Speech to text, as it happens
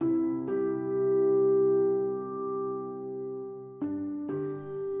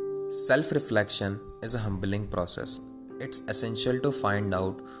Self reflection is a humbling process. It's essential to find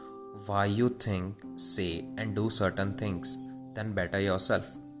out why you think, say, and do certain things, then better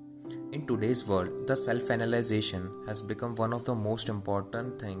yourself. In today's world, the self analyzation has become one of the most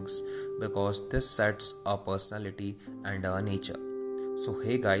important things because this sets our personality and our nature. So,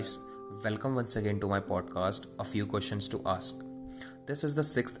 hey guys, welcome once again to my podcast, A Few Questions to Ask. This is the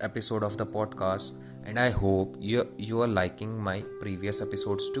sixth episode of the podcast, and I hope you are liking my previous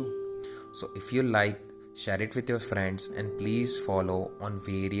episodes too. So, if you like, share it with your friends and please follow on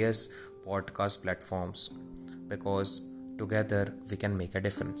various podcast platforms because together we can make a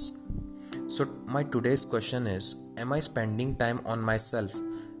difference. So, my today's question is: am I spending time on myself?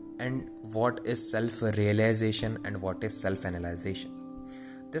 And what is self realization and what is self analyzation?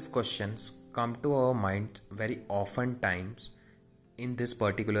 These questions come to our mind very often times in this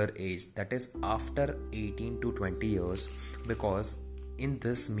particular age, that is after 18 to 20 years, because in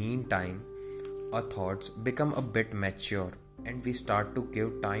this meantime our thoughts become a bit mature and we start to give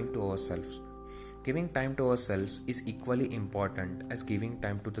time to ourselves. Giving time to ourselves is equally important as giving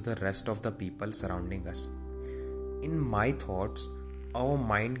time to the rest of the people surrounding us. In my thoughts, our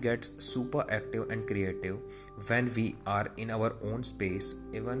mind gets super active and creative when we are in our own space.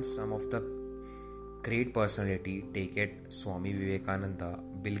 Even some of the great personality, take it Swami Vivekananda,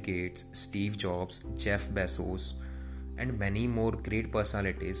 Bill Gates, Steve Jobs, Jeff Bezos, and many more great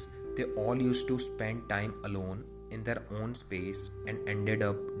personalities, they all used to spend time alone in their own space and ended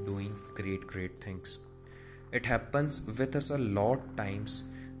up doing great things. It happens with us a lot times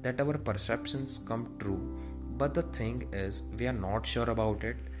that our perceptions come true, but the thing is we are not sure about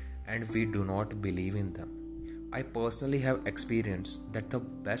it and we do not believe in them. I personally have experienced that the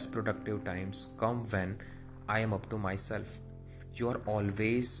best productive times come when I am up to myself. You are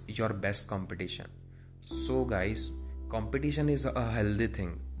always your best competition. So guys, competition is a healthy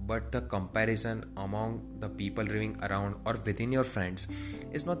thing, but the comparison among the people living around or within your friends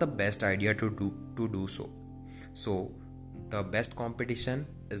is not the best idea to do so. So the best competition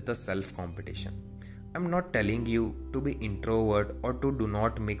is the self competition. I'm not telling you to be introvert or to do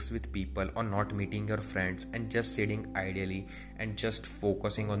not mix with people or not meeting your friends and just sitting idly and just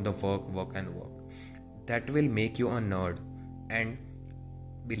focusing on the work and work. That will make you a nerd, and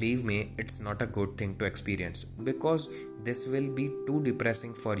believe me, it's not a good thing to experience because this will be too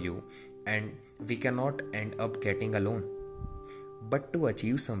depressing for you and we cannot end up getting alone. But to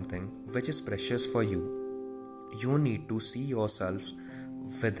achieve something which is precious for you need to see yourself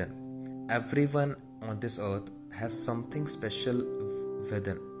within. Everyone on this earth has something special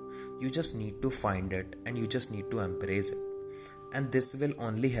within. You just need to find it and you just need to embrace it. And this will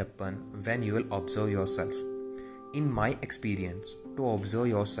only happen when you will observe yourself. In my experience, to observe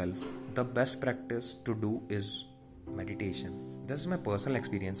yourself, the best practice to do is meditation. This is my personal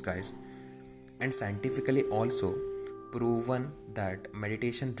experience, guys. And scientifically also proven that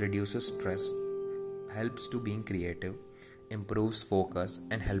meditation reduces stress, helps to being creative, improves focus,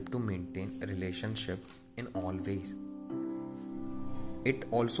 and help to maintain a relationship in all ways. It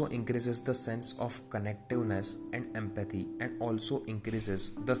also increases the sense of connectiveness and empathy and also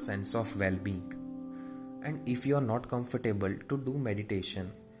increases the sense of well-being. And if you are not comfortable to do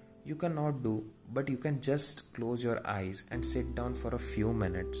meditation, you cannot do, but you can just close your eyes and sit down for a few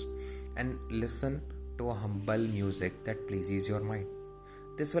minutes and listen to a humble music that pleases your mind.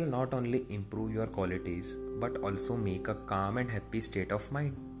 This will not only improve your qualities but also make a calm and happy state of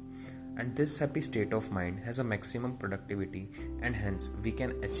mind. And this happy state of mind has a maximum productivity and hence we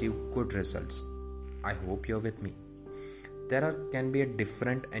can achieve good results. I hope you're with me. Can be a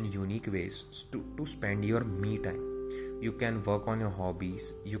different and unique ways to spend your me time. You can work on your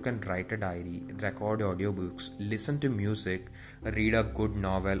hobbies, you can write a diary, record audiobooks, listen to music, read a good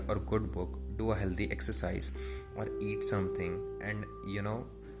novel or good book, do a healthy exercise or eat something, and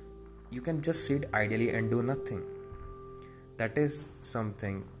you can just sit idly and do nothing. That is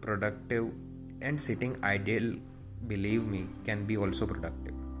something productive, and sitting idle, believe me, can be also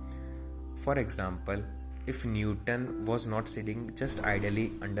productive. For example, if Newton was not sitting just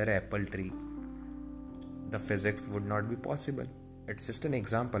idly under an apple tree, the physics would not be possible. It's just an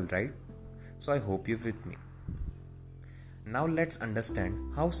example, right? So I hope you're with me. Now let's understand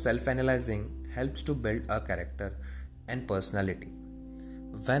how self-analyzing helps to build our character and personality.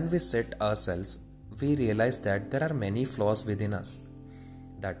 When we sit ourselves, we realize that there are many flaws within us.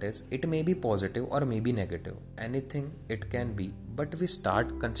 That is, it may be positive or may be negative. Anything it can be, but we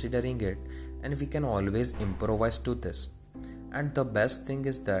start considering it and we can always improvise to this. And the best thing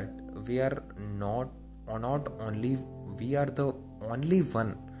is that we are not only we are the only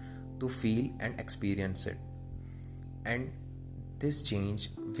one to feel and experience it. And this change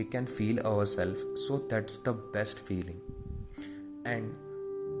we can feel ourselves, so that's the best feeling. And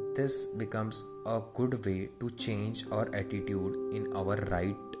this becomes a good way to change our attitude in our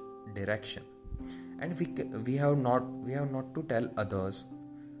right direction. And we have not to tell others,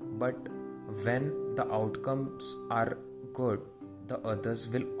 but when the outcomes are good, the others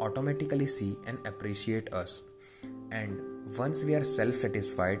will automatically see and appreciate us. And once we are self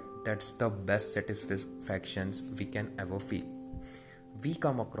satisfied, that's the best satisfactions we can ever feel. We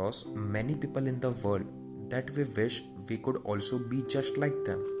come across many people in the world that we wish we could also be just like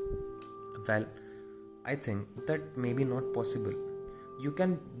them. Well, I think that may be not possible. You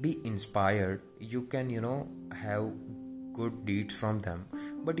can be inspired, you can, have good deeds from them,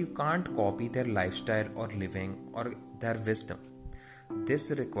 but you can't copy their lifestyle or living or their wisdom.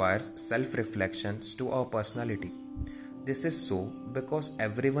 This requires self reflections to our personality. This is so because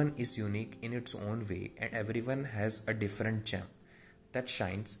everyone is unique in its own way and everyone has a different gem that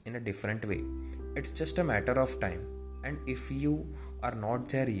shines in a different way. It's just a matter of time, and if you are not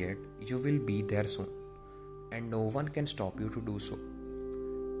there yet, you will be there soon, and no one can stop you to do so.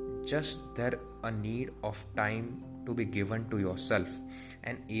 Just there a need of time to be given to yourself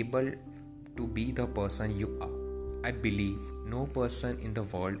and able to be the person you are. I believe no person in the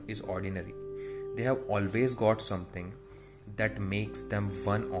world is ordinary. They have always got something that makes them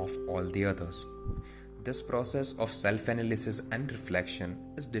one of all the others. This process of self-analysis and reflection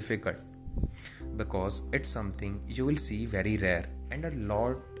is difficult because it's something you will see very rare, and a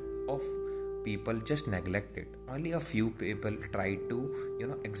lot of people just neglect it. Only a few people try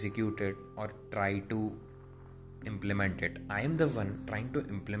to execute it or try to implement it. I am the one trying to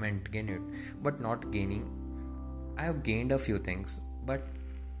gain it, but not gaining. I have gained a few things, but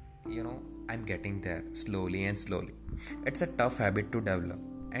I'm getting there slowly and slowly. It's a tough habit to develop,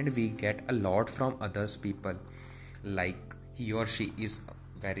 and we get a lot from others people, like he or she is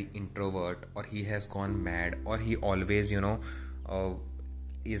very introvert, or he has gone mad, or he always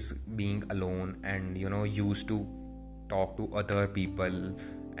is being alone and used to talk to other people,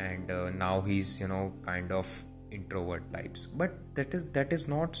 and now he's kind of introvert types. But that is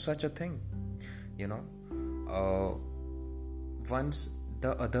not such a thing. you know Once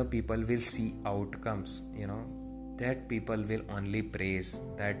the other people will see outcomes, that people will only praise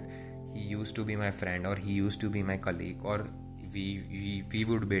that he used to be my friend, or he used to be my colleague, or we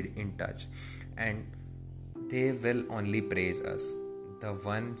would be in touch, and they will only praise us. The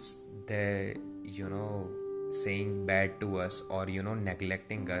ones they saying bad to us or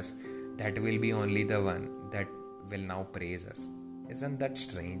neglecting us, that will be only the one that will now praise us. Isn't that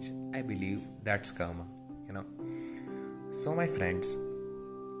strange? I believe that's karma. So my friends,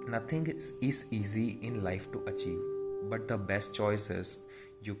 nothing is easy in life to achieve, but the best choice is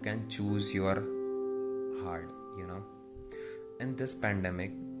you can choose your hard. In this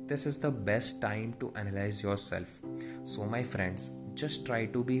pandemic, this is the best time to analyze yourself. So my friends, just try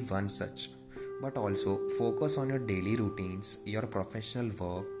to be one such, but also focus on your daily routines, your professional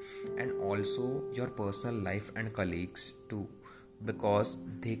work, and also your personal life and colleagues too, because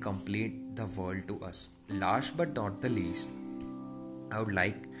they complete the world to us. Last but not the least, I would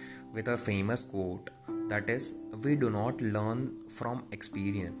like with a famous quote, that is, we do not learn from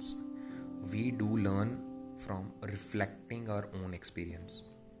experience, we do learn from reflecting our own experience.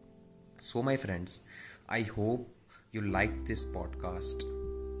 So my friends, I hope you like this podcast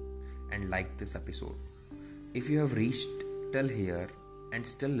and like this episode. If you have reached till here and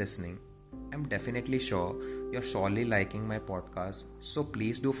still listening, I'm definitely sure you're surely liking my podcast. So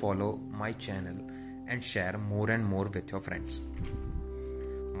please do follow my channel and share more and more with your friends.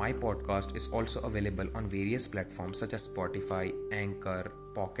 My podcast is also available on various platforms such as Spotify, Anchor,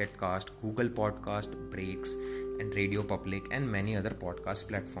 Pocket Cast, Google Podcast, Breaks, and Radio Public, and many other podcast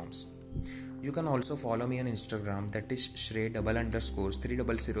platforms. You can also follow me on Instagram, that is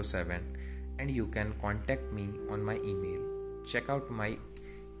Shrey_3007, and you can contact me on my email. Check out my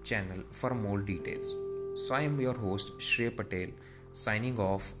channel for more details. So I am your host Shrey Patel, signing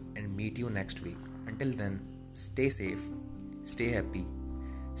off, and meet you next week. Until then, stay safe, stay happy,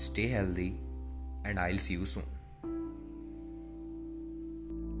 stay healthy, and I'll see you soon.